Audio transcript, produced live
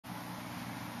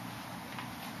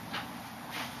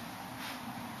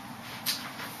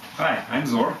Hi, I'm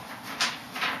Zor.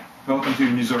 Welcome to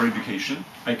Unizor Education.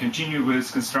 I continue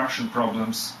with construction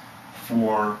problems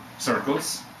for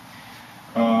circles.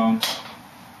 Don't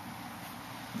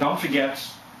forget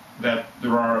that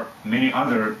there are many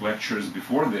other lectures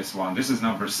before this one. This is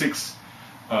number 6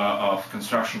 of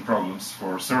construction problems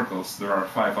for circles. There are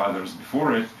 5 others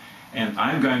before it, and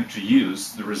I'm going to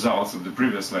use the results of the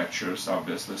previous lectures,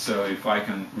 obviously. So if I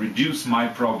can reduce my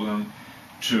problem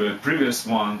to a previous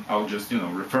one, I'll just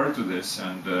refer to this,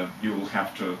 and you will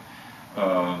have to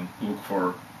look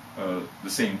for the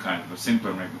same kind of a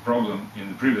simpler problem in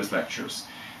the previous lectures.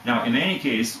 Now, in any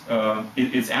case,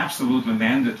 it's absolutely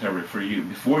mandatory for you,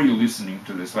 before you're listening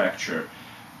to this lecture,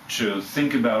 to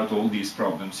think about all these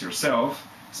problems yourself,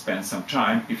 spend some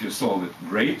time. If you solve it,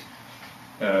 great.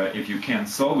 If you can't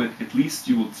solve it, at least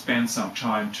you will spend some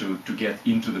time to get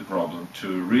into the problem,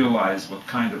 to realize what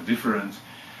kind of different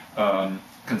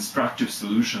constructive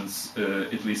solutions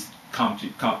at least come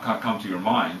to your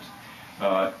mind.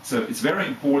 So it's very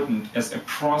important as a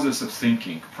process of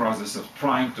thinking, process of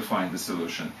trying to find the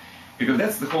solution, because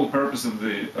that's the whole purpose of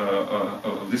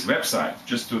this website,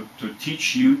 just to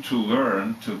teach you to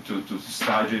learn, to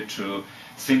study, to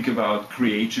think about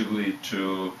creatively,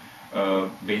 to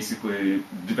basically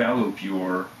develop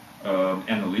your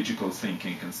analytical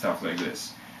thinking and stuff like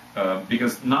this.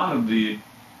 Because none of the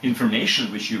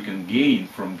information which you can gain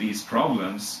from these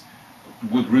problems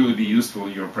would really be useful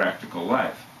in your practical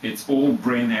life. It's all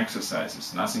brain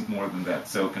exercises, nothing more than that.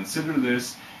 So consider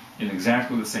this in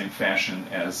exactly the same fashion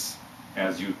as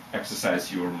you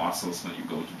exercise your muscles when you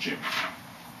go to gym.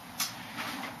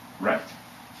 Right.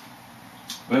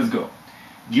 Let's go.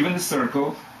 Given a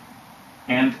circle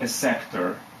and a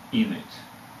sector in it,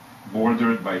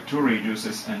 bordered by 2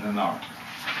 radiuses and an arc.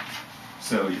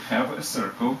 So you have a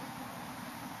circle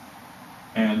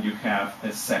and you have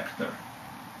a sector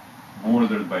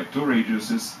bordered by 2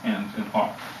 radiuses and an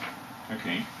arc.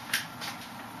 Okay.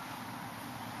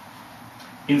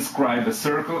 Inscribe a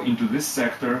circle into this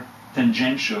sector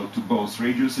tangential to both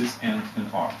radiuses and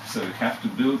an arc. So you have to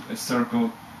build a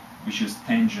circle which is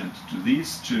tangent to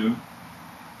these 2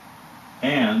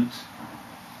 and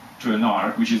to an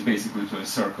arc which is basically to a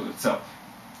circle itself.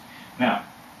 Now,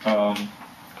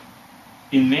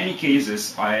 in many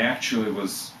cases I actually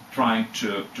was trying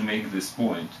to make this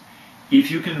point. If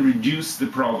you can reduce the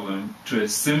problem to a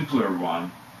simpler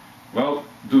one, well,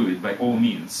 do it by all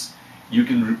means. You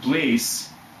can replace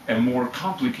a more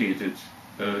complicated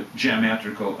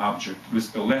geometrical object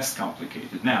with a less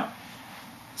complicated. Now,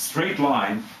 straight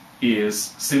line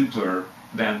is simpler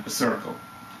than a circle.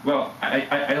 Well,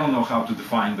 I don't know how to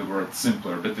define the word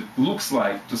simpler, but it looks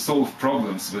like to solve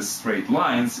problems with straight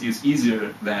lines is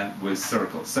easier than with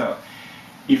circles. So,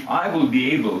 if I will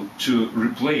be able to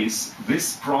replace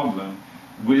this problem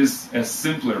with a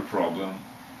simpler problem,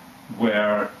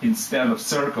 where instead of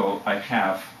circle I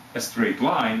have a straight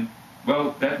line,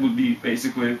 well, that would be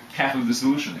basically half of the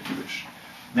solution, if you wish.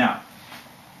 Now,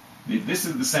 if this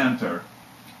is the center,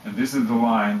 and this is the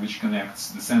line which connects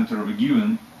the center of a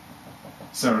given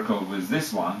circle with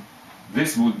this one,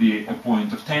 this would be a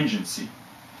point of tangency.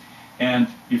 And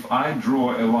if I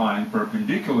draw a line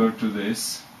perpendicular to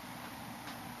this,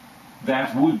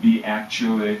 that would be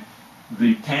actually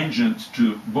the tangent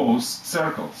to both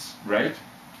circles, right?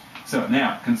 So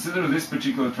now, consider this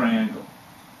particular triangle.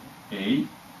 A,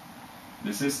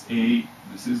 this is A,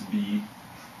 this is B,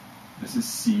 this is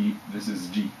C, this is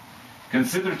D.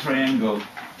 Consider triangle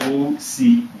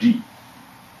OCD.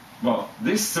 Well,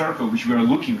 this circle which we are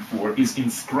looking for is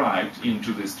inscribed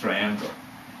into this triangle.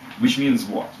 Which means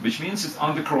what? Which means it's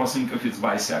on the crossing of its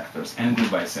bisectors, angle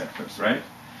bisectors, right?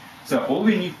 So all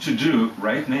we need to do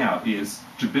right now is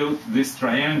to build this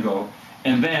triangle,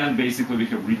 and then basically we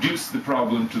can reduce the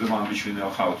problem to the one which we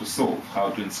know how to solve, how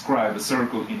to inscribe a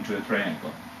circle into a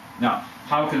triangle. Now,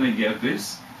 how can I get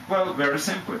this? Well, very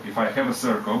simply. If I have a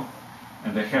circle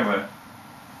and I have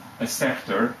a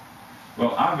sector,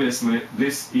 well, obviously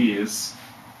this is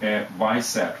a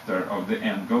bisector of the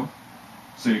angle,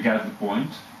 so you got the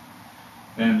point.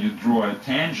 Then you draw a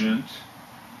tangent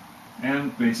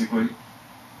and basically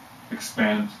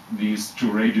expand these 2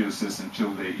 radiuses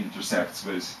until they intersect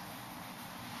with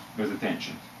a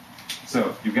tangent.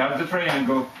 So you got the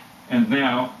triangle, and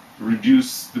now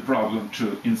reduce the problem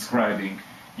to inscribing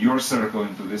your circle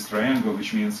into this triangle,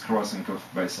 which means crossing of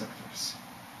bisectors,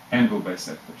 angle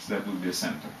bisectors. That would be a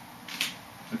center.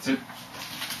 That's it.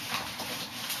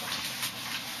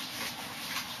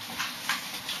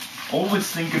 Always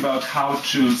think about how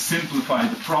to simplify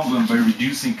the problem by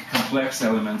reducing complex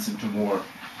elements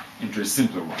into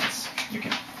simpler ones.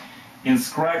 Okay.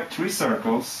 Inscribe 3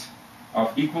 circles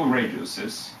of equal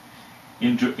radiuses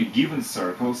into a given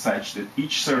circle such that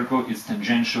each circle is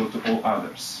tangential to all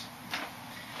others.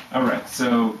 Alright,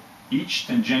 so each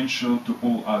tangential to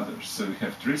all others. So you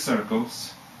have three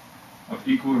circles of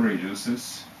equal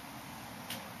radiuses,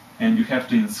 and you have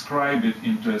to inscribe it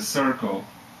into a circle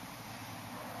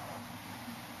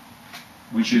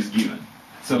which is given.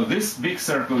 So this big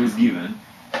circle is given.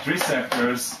 Three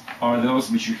sectors are those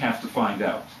which you have to find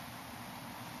out.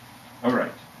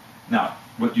 Alright, now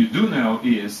what you do know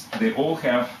is they all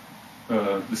have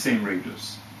the same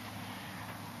radius.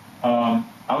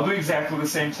 I'll do exactly the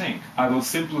same thing. I will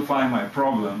simplify my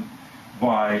problem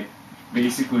by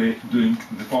basically doing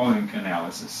the following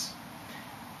analysis.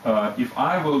 If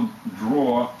I will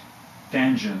draw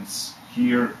tangents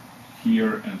here,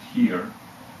 here, and here,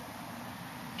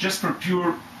 just for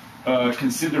pure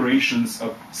considerations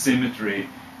of symmetry,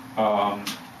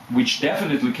 which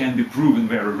definitely can be proven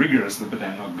very rigorously, but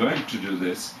I'm not going to do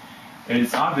this,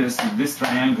 it's obvious that this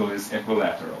triangle is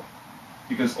equilateral.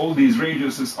 Because all these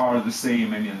radiuses are the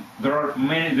same. I mean, there are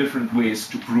many different ways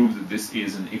to prove that this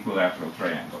is an equilateral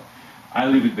triangle. I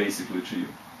leave it basically to you.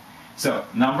 So,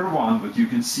 number one, what you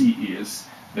can see is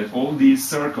that all these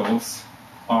circles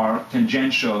are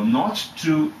tangential not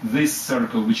to this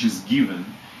circle which is given,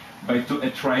 but to a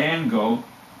triangle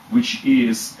which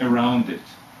is around it.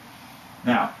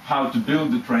 Now, how to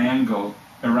build a triangle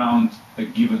around a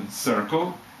given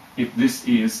circle if this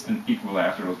is an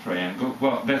equilateral triangle?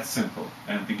 Well, that's simple.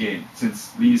 And again,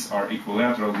 since these are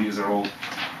equilateral, these are all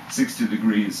 60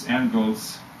 degrees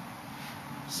angles.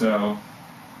 So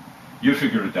you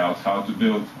figure it out how to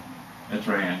build a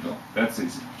triangle. That's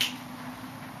easy.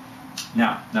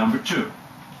 Now, number two.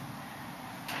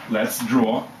 Let's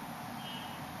draw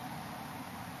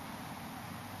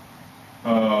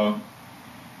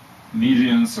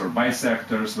medians or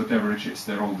bisectors, whatever it is.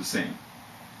 They're all the same.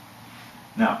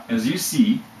 Now, as you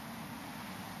see,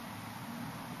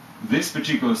 this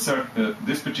particular circle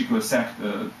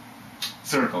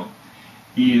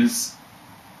is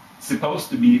supposed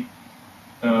to be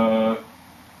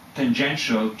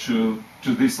tangential to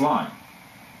this line,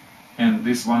 and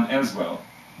this one as well,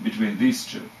 between these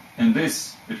two, and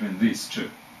this between these two.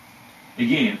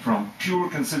 Again, from pure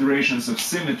considerations of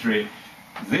symmetry,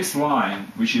 this line,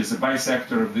 which is a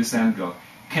bisector of this angle,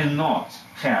 cannot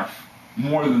have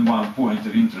more than one point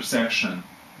of intersection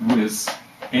with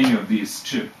any of these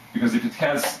two. Because if it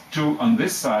has two on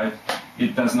this side,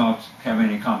 it does not have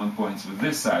any common points with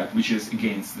this side, which is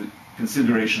against the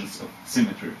considerations of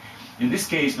symmetry. In this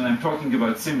case, when I'm talking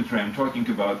about symmetry, I'm talking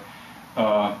about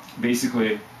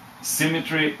basically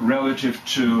symmetry relative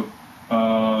to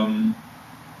a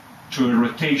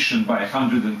rotation by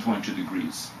 120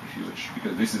 degrees, if you wish,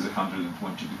 because this is a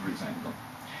 120 degrees angle.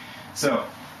 So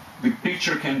the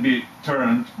picture can be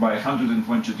turned by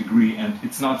 120 degree, and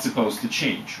it's not supposed to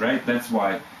change, right? That's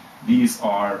why these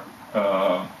are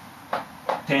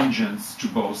tangents to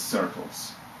both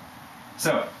circles.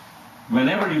 So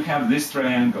whenever you have this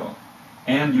triangle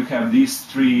and you have these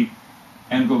three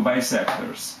angle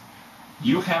bisectors,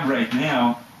 you have right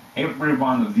now every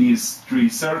one of these three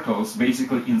circles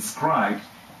basically inscribed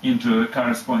into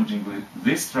correspondingly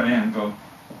this triangle,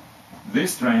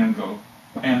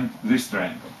 and this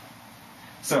triangle.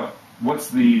 So what's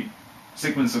the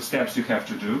sequence of steps you have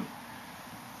to do?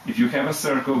 If you have a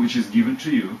circle which is given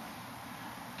to you,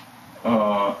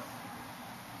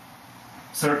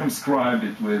 circumscribe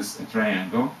it with a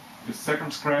triangle. Is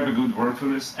circumscribe a good word for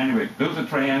this? Anyway, build a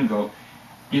triangle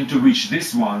into which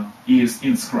this one is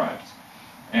inscribed.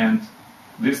 And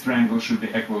this triangle should be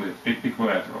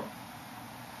equilateral.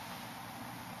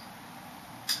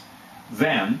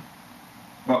 Then,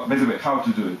 well, by the way, how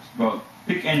to do it? Well,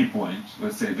 pick any point,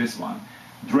 let's say this one,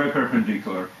 draw a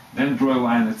perpendicular, then draw a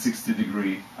line at 60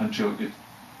 degrees until it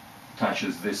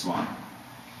touches this one.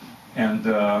 And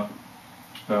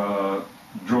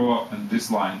draw on this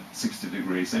line 60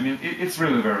 degrees. I mean, it's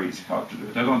really very easy how to do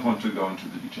it. I don't want to go into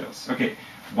the details. Okay,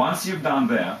 once you've done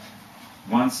that,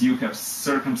 once you have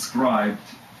circumscribed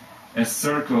a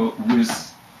circle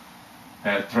with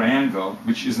a triangle,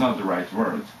 which is not the right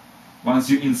word, once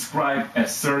you inscribe a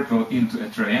circle into a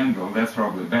triangle, that's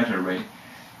probably a better way,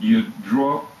 you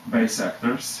draw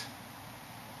bisectors,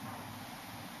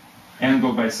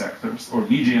 angle bisectors, or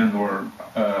median, or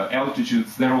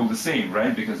altitudes. They're all the same,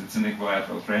 right? Because it's an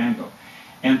equilateral triangle.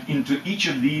 And into each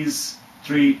of these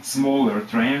three smaller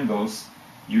triangles,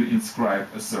 you inscribe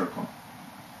a circle.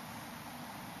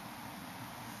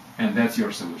 And that's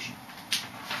your solution.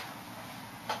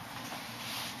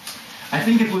 I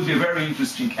think it would be a very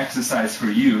interesting exercise for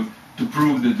you to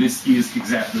prove that this is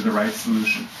exactly the right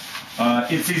solution.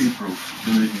 It's easy proof,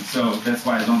 believe me, so that's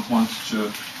why I don't want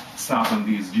to stop on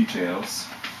these details.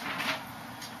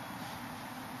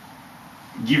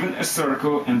 Given a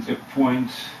circle and a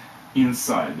point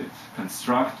inside it,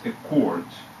 construct a chord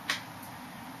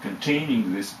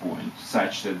containing this point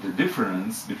such that the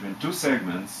difference between two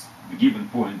segments, the given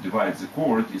point divides the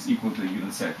chord, is equal to a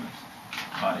given segment.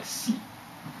 I see.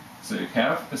 So you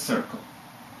have a circle.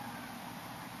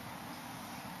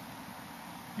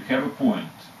 You have a point.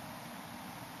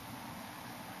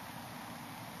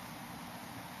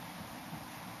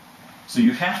 So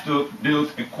you have to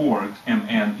build a chord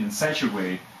MN in such a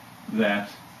way that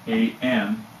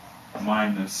AN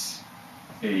minus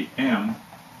AM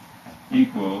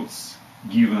equals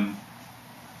given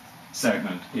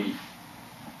segment A.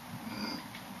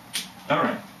 All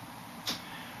right.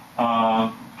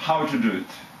 How to do it?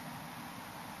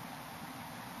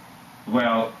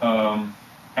 Well,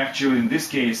 actually, in this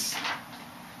case,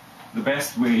 the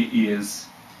best way is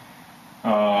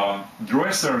draw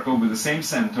a circle with the same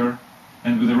center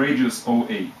and with a radius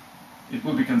OA. It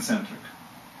will be concentric.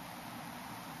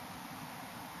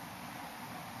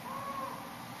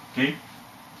 Okay?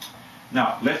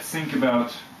 Now, let's think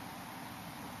about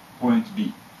point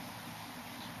B.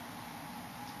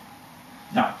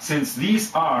 Now, since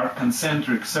these are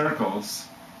concentric circles,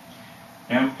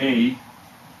 MA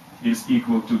is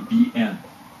equal to BN.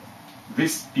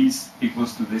 This piece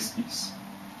equals to this piece.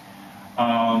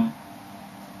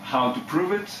 How to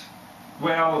prove it?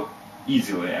 Well,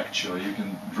 easily actually. You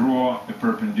can draw a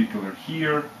perpendicular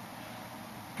here,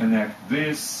 connect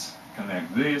this,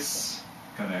 connect this,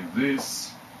 connect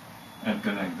this, and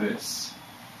connect this.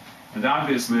 And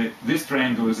obviously this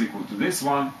triangle is equal to this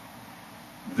one.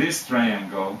 This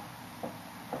triangle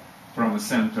from a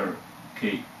center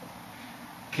K.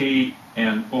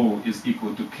 KNO is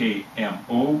equal to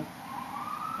KMO,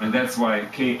 and that's why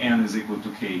KN is equal to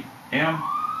KM.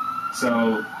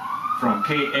 So from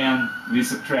KN we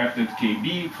subtracted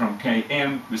KB, from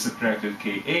KM we subtracted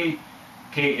KA.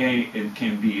 KA and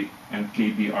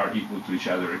KB are equal to each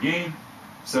other again.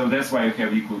 So that's why you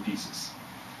have equal pieces.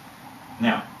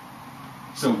 Now,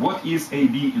 so what is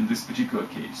AB in this particular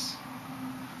case?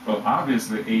 Well,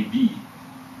 obviously AB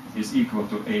is equal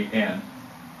to AN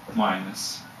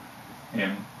minus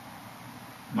M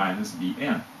minus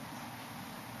BN.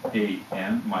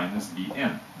 AN minus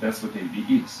BN. That's what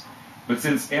AB is. But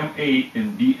since MA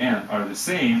and BN are the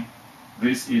same,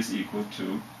 this is equal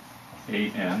to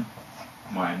AN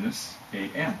minus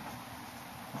AM.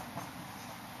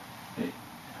 Okay.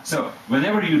 So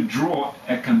whenever you draw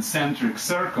a concentric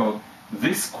circle,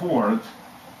 this chord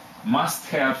must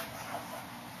have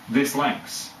these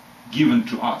lengths given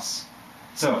to us.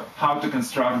 So how to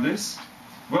construct this?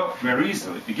 Well, very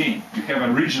easily. Again, you have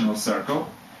an original circle,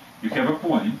 you have a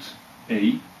point,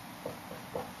 A,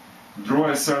 draw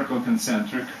a circle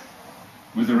concentric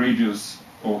with a radius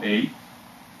OA,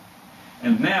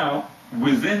 and now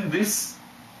within this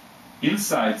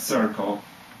inside circle,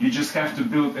 you just have to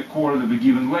build a chord of a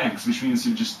given length, which means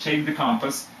you just take the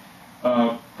compass,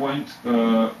 point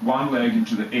one leg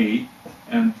into the A,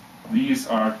 and these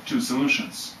are two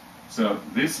solutions. So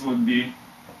this would be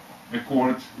a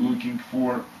chord looking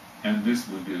for, and this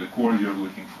would be the chord you're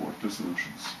looking for, two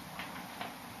solutions.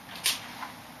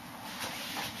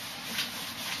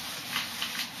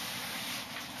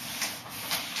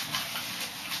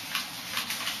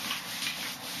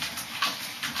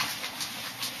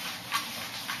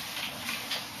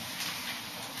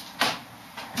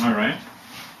 All right.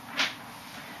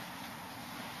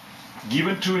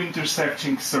 Given two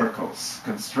intersecting circles,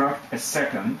 construct a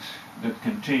secant that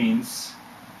contains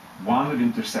one of the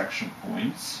intersection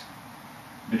points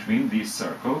between these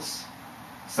circles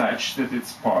such that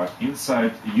its part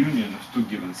inside a union of two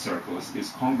given circles is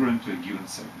congruent to a given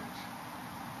segment.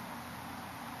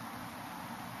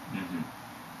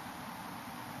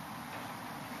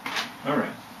 All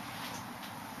right.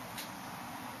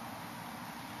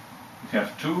 We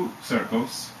have two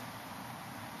circles,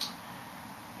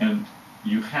 and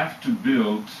you have to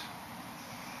build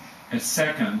a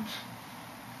secant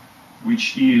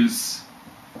which is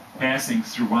passing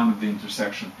through one of the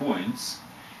intersection points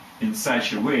in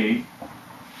such a way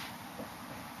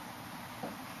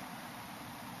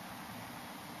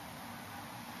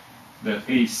that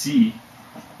AC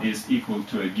is equal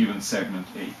to a given segment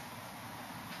A.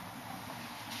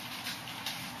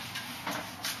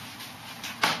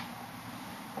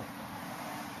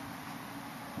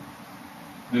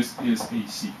 This is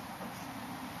AC.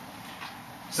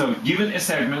 So given a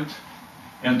segment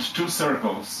and two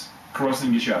circles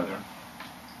crossing each other,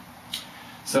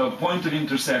 so point of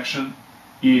intersection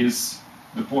is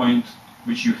the point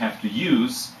which you have to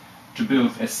use to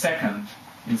build a secant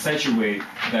in such a way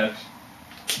that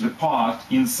the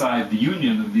path inside the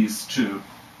union of these two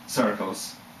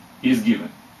circles is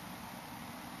given.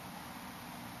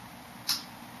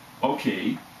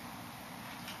 Okay,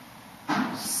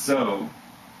 so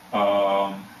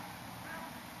how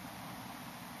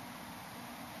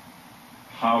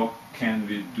can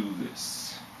we do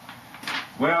this?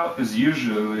 Well, as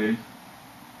usually,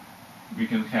 we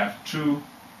can have two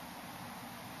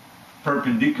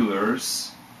perpendiculars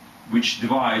which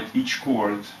divide each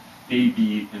chord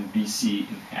AB and BC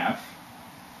in half.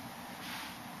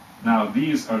 Now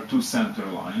these are two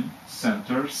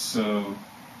centers, so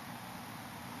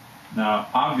now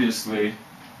obviously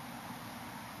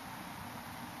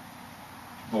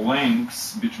the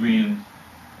lengths between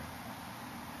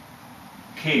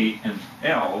K and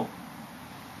L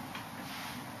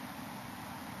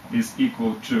is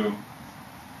equal to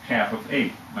half of A,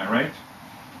 am I right?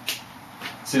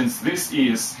 Since this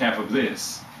is half of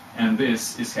this, and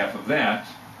this is half of that,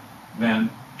 then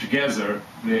together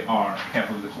they are half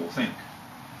of the whole thing.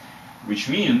 Which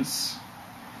means,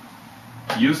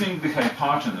 using the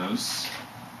hypotenuse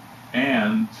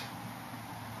and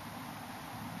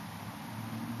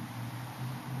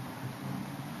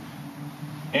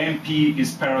MP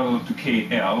is parallel to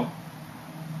KL.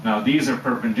 Now these are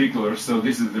perpendicular, so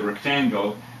this is the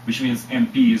rectangle, which means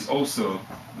MP is also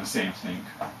the same thing,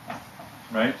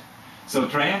 right? So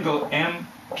triangle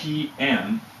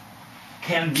MPN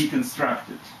can be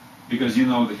constructed because you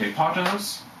know the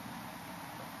hypotenuse,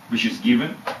 which is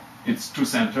given, it's two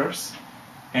centers,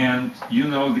 and you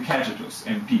know the catetus,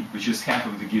 MP, which is half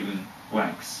of the given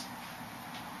lengths.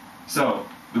 So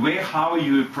the way how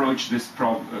you approach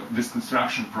this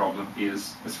construction problem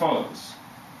is as follows.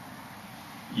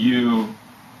 You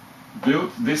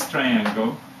build this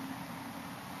triangle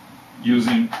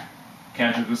using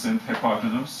catetus and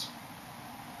hypotenuse,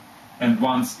 and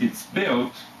once it's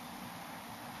built,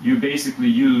 you basically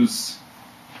use,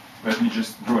 let me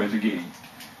just draw it again.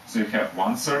 So you have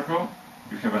one circle,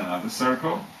 you have another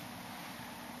circle,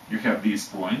 you have these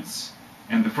points,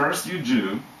 and the first you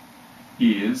do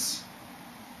is,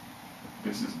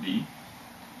 this is B,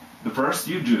 the first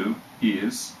you do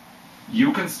is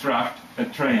you construct a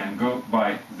triangle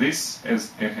by this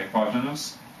as a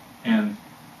hypotenuse and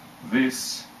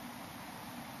this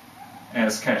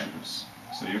as catetus.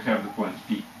 So you have the point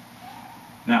P.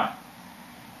 Now,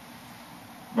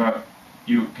 but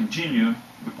you continue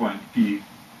the point P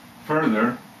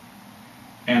further,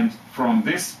 and from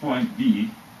this point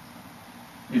B,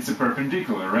 it's a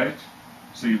perpendicular, right?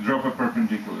 So you drop a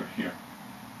perpendicular here.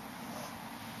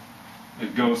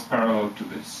 It goes parallel to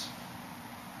this.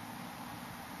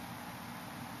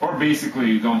 Or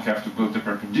basically, you don't have to build a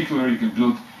perpendicular, you can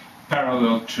build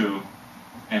parallel to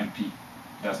MP.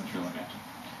 Doesn't really matter.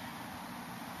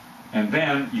 And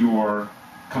then your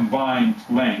combined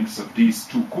lengths of these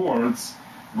two chords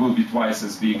will be twice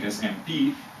as big as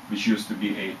MP, which used to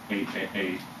be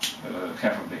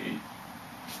half of the A.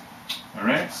 All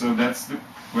right, so that's the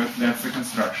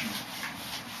construction.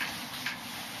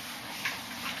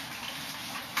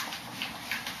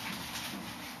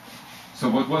 So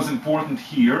what was important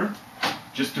here,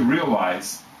 just to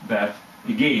realize that,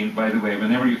 again, by the way,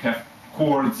 whenever you have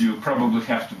chords, you probably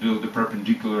have to build a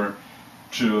perpendicular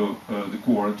to the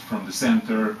chord from the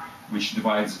center, which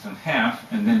divides it in half,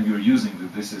 and then you're using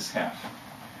that this is half.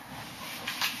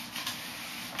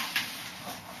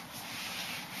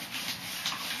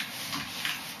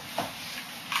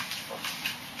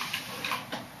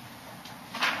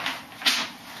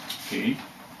 Okay.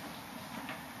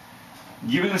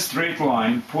 Given a straight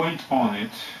line, point on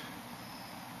it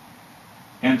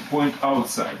and point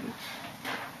outside it.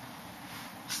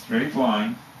 Straight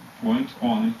line, point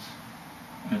on it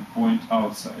and point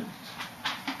outside it.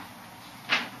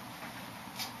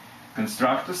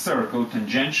 Construct a circle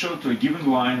tangential to a given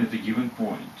line at a given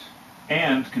point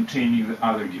and containing the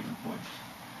other given point.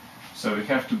 So we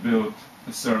have to build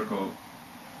a circle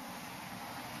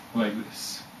like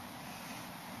this.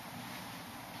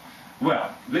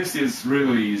 Well, this is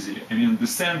really easy. I mean, the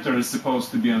center is supposed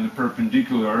to be on the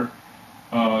perpendicular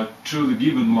to the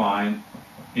given line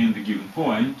in the given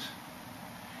point,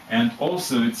 and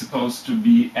also it's supposed to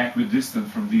be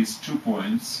equidistant from these 2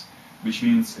 points, which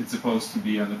means it's supposed to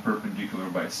be on the perpendicular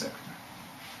bisector.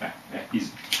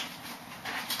 Easy.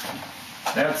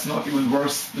 That's not even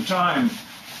worth the time.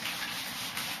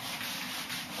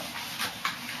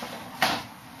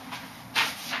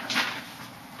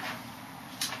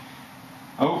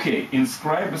 Okay,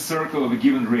 inscribe a circle of a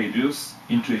given radius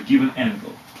into a given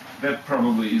angle. That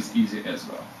probably is easy as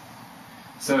well.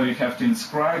 So you have to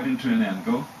inscribe into an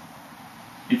angle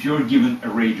if you're given a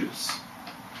radius.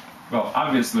 Well,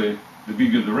 obviously, the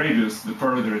bigger the radius, the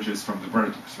further it is from the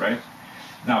vertex, right?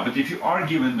 Now, but if you are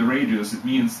given the radius, it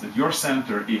means that your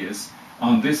center is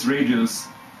on this radius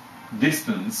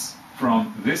distance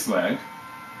from this leg,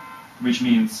 which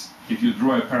means if you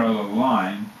draw a parallel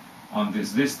line on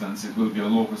this distance, it will be a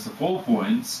locus of all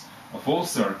points, of all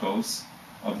circles,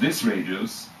 of this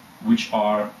radius, which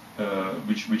are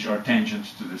tangent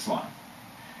to this line.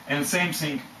 And same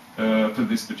thing for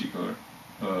this particular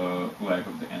leg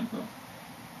of the angle.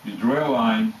 You draw a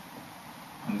line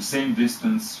on the same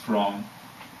distance from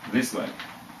this leg,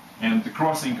 and the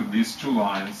crossing of these two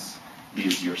lines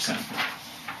is your center.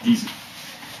 Easy.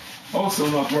 Also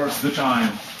not worth the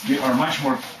time. We are much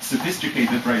more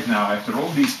sophisticated right now. After all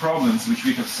these problems which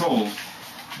we have solved,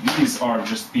 these are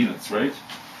just peanuts, right?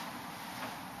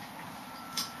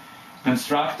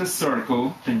 Construct a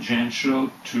circle tangential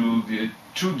to the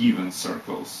two given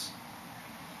circles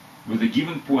with a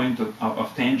given point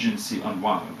of tangency on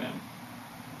one of them.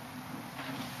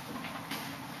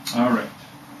 Alright,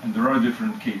 and there are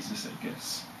different cases, I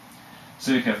guess.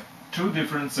 So you have two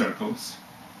different circles,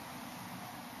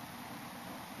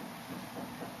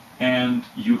 and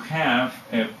you have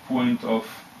a point of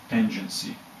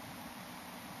tangency.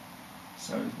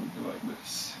 So it would be like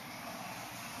this.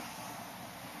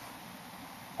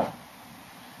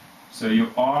 So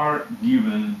you are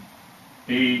given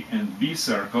A and B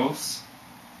circles,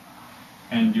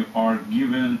 and you are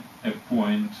given a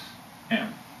point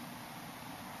M.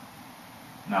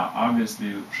 Now, obviously,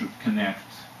 you should connect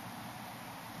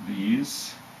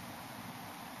these.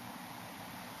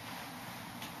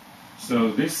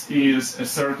 So this is a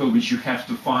circle which you have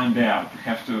to find out.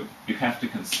 You have to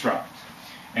construct.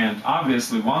 And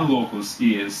obviously, one locus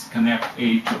is connect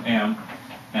A to M,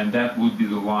 and that would be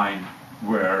the line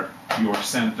where your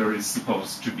center is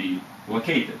supposed to be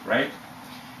located, right?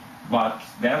 But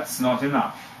that's not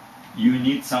enough. You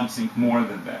need something more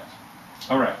than that.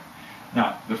 All right.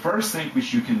 Now, the first thing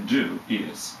which you can do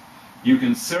is you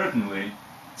can certainly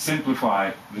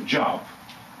simplify the job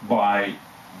by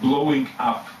blowing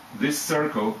up this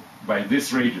circle by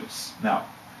this radius. Now,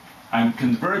 I'm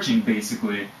converting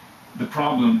basically the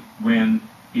problem when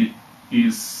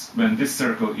this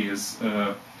circle is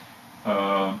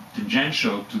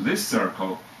tangential to this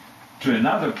circle to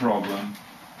another problem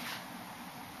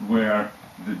where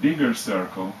the bigger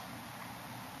circle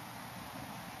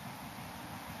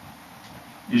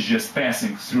is just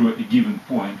passing through a given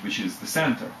point, which is the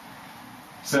center.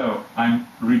 So I'm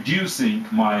reducing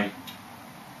my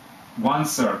one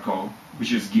circle,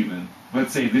 which is given.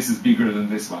 Let's say this is bigger than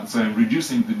this one. So I'm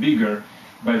reducing the bigger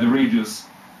by the radius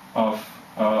of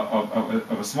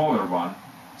a smaller one.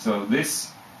 So this,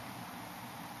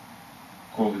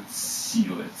 call it C,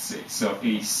 let's say. So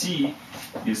AC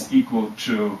is equal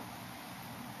to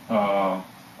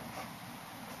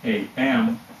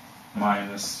AM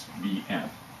minus BM.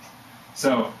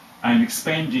 So I'm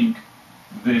expanding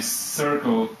this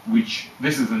circle, which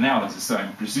this is analysis, so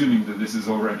I'm presuming that this is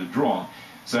already drawn.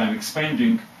 So I'm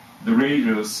expanding the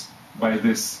radius by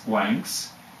this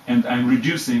length, and I'm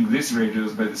reducing this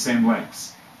radius by the same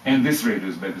length, and this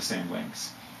radius by the same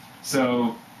length.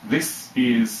 So this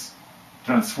is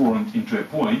transformed into a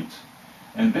point,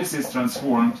 and this is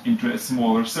transformed into a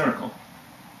smaller circle.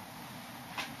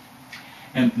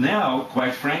 And now,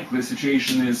 quite frankly, the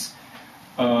situation is,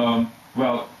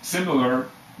 well, similar,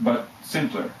 but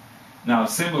simpler. Now,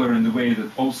 similar in the way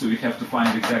that also you have to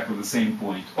find exactly the same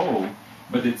point O,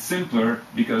 but it's simpler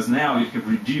because now you have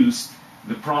reduced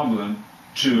the problem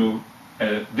to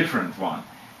a different one.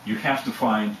 You have to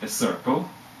find a circle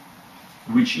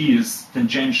which is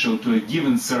tangential to a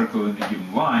given circle in a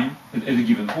given line, at a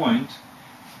given point,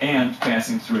 and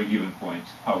passing through a given point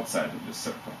outside of this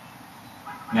circle.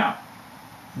 Now,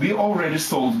 we already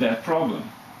solved that problem,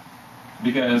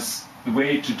 because the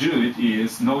way to do it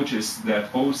is notice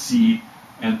that OC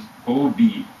and OB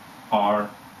are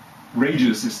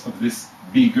radiuses of this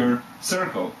bigger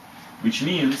circle, which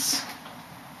means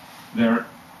the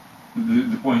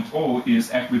point O is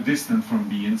equidistant from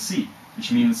B and C,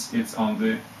 which means it's on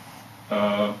the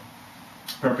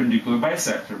perpendicular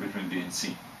bisector between B and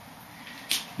C.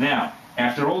 Now,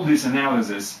 after all this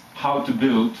analysis, how to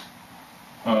build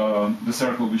the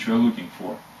circle which we are looking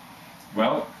for?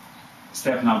 Well,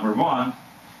 step number one,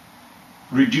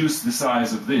 reduce the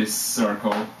size of this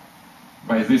circle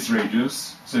by this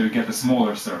radius, so you get a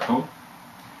smaller circle.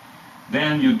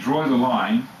 Then you draw the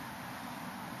line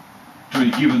to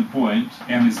a given point,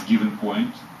 M is a given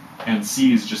point, and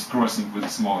C is just crossing with a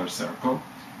smaller circle.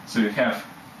 So you have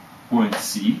point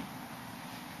C.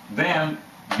 Then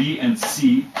B and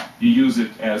C, you use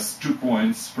it as 2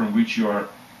 points from which you are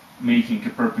making a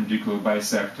perpendicular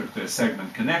bisector to a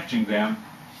segment connecting them,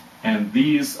 and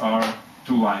these are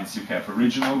two lines you have.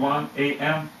 Original one,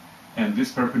 AM, and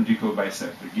this perpendicular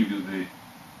bisector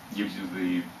gives you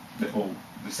the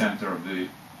center of the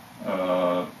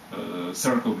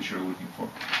circle which you're looking for.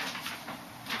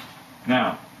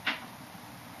 Now,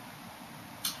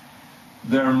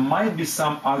 there might be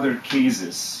some other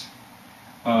cases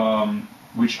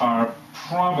which are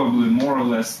probably more or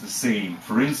less the same.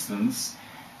 For instance,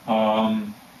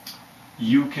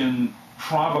 you can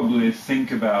probably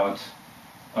think about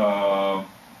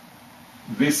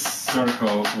this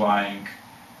circle lying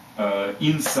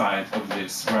inside of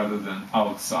this rather than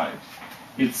outside.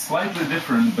 It's slightly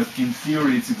different, but in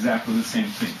theory it's exactly the same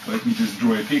thing. Let me just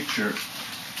draw a picture,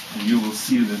 and you will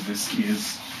see that this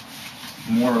is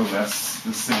more or less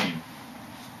the same.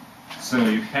 So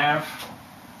you have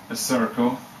a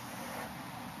circle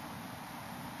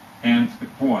and a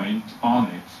point on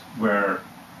it where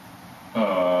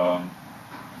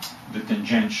the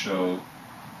tangential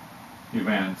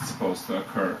event is supposed to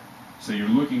occur. So you're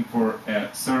looking for a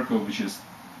circle which is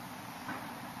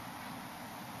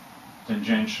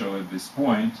tangential at this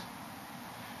point,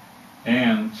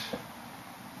 and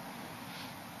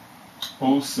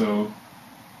also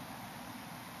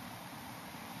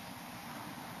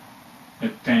a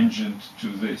tangent to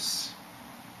this.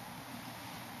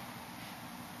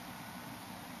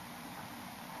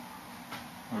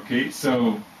 Okay,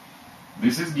 so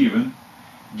this is given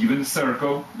a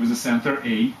circle with a center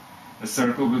A, a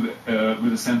circle with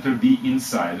a center B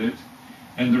inside it,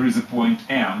 and there is a point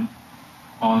M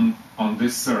on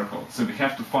this circle. So we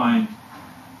have to find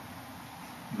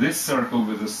this circle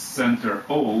with a center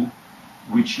O,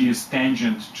 which is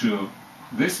tangent to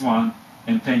this one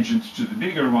and tangent to the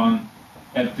bigger one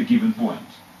at the given point.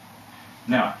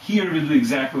 Now, here we do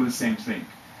exactly the same thing.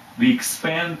 We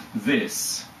expand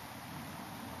this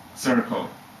circle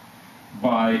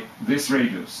by this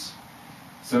radius.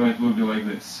 So it will be like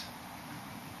this.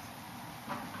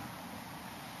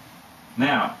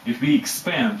 Now, if we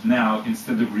expand now,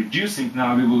 instead of reducing,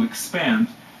 now we will expand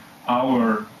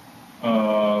our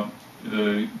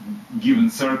given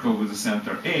circle with the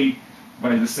center A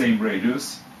by the same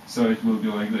radius, so it will be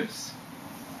like this.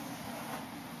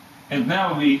 And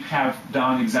now we have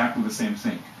done exactly the same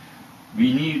thing.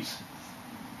 We need,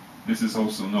 this is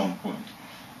also known point,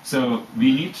 so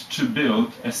we need to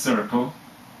build a circle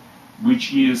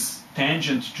which is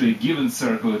tangent to a given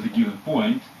circle at a given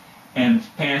point and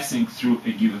passing through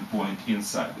a given point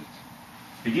inside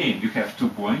it. Again, you have 2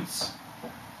 points,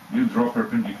 you draw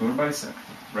perpendicular bisector,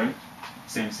 right?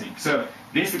 Same thing. So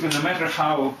basically, no matter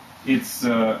how it's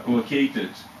located,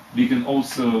 we can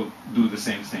also do the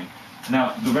same thing.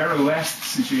 Now, the very last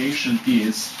situation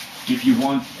is if you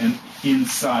want an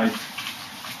inside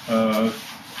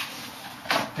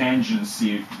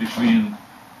tangency between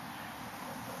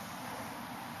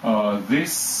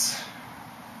this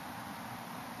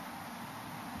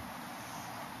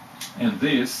and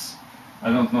this. I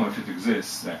don't know if it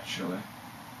exists actually.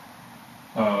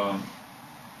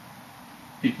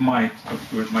 It might,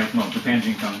 or it might not,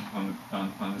 depending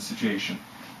on the situation.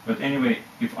 But anyway,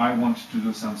 if I want to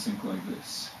do something like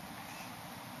this,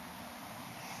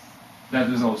 that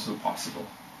is also possible,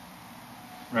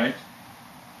 right?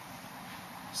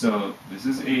 So this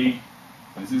is A,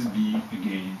 this is B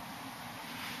again.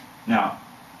 Now,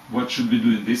 what should we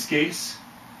do in this case?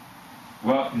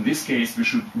 Well, in this case, we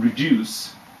should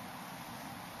reduce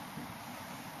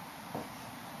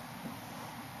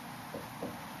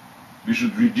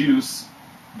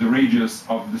the radius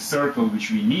of the circle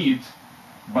which we need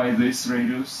by this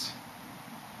radius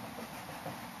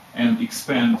and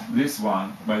expand this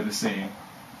one by the same.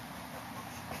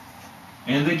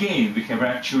 And again, we have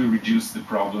actually reduced the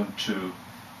problem to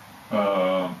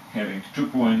having 2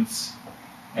 points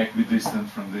equidistant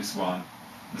from this one,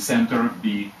 the center of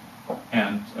B,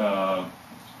 and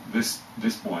this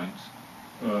point,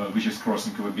 which is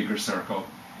crossing to a bigger circle.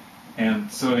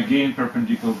 And so again,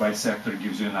 perpendicular bisector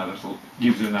gives you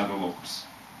another locus.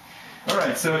 All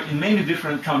right, so in many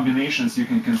different combinations you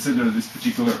can consider this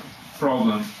particular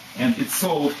problem, and it's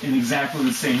solved in exactly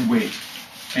the same way.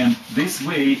 And this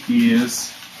way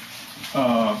is,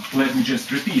 let me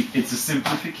just repeat, it's a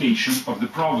simplification of the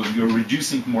problem. You're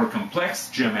reducing more complex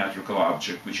geometrical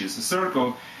object, which is a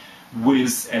circle,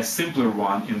 with a simpler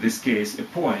one, in this case a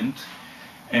point,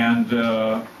 and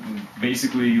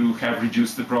basically you have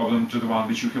reduced the problem to the one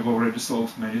which you have already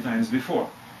solved many times before.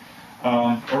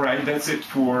 All right, that's it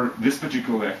for this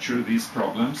particular lecture, these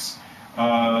problems.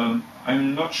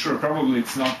 I'm not sure, probably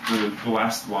it's not the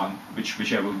last one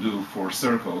which I will do for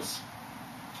circles.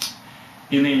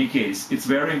 In any case, it's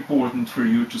very important for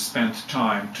you to spend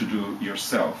time to do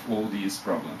yourself all these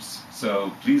problems.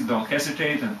 So please don't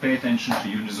hesitate and pay attention to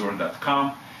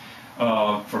Unizor.com.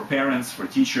 For parents, for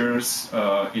teachers,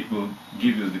 it will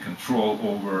give you the control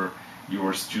over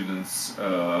your students'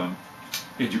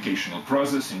 educational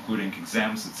process, including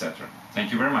exams, etc.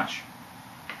 Thank you very much.